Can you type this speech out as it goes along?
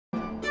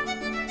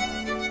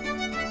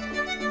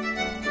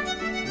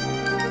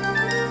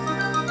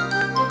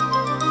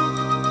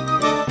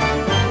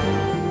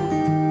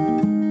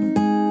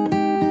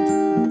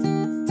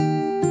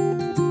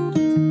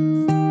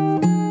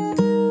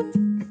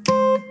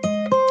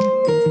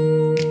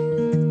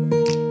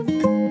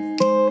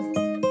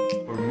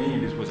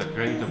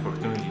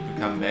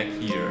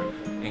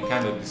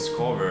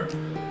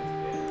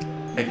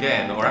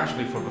again, or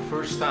actually for the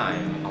first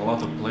time, a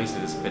lot of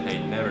places that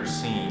I'd never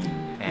seen,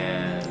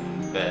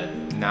 and that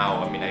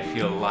now, I mean, I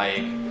feel like,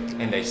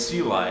 and I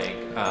see like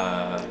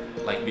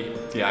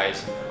the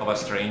eyes of a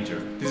stranger.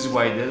 This is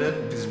why I did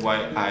it, this is why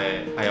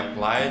I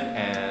applied,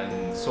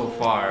 and so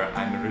far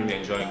I'm really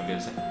enjoying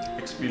this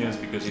experience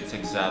because it's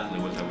exactly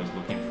what I was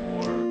looking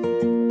for.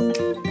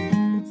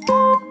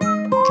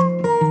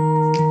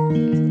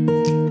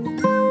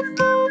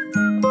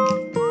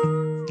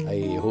 I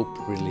hope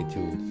really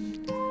to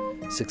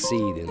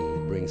succeed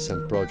and bring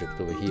some project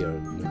over here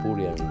in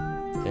Apulia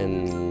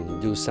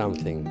and do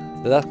something.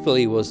 That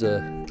actually was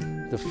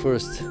the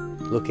first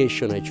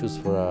location I choose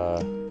for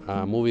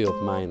a movie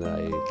of mine that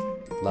I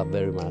love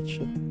very much.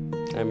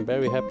 I'm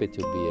very happy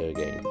to be here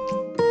again.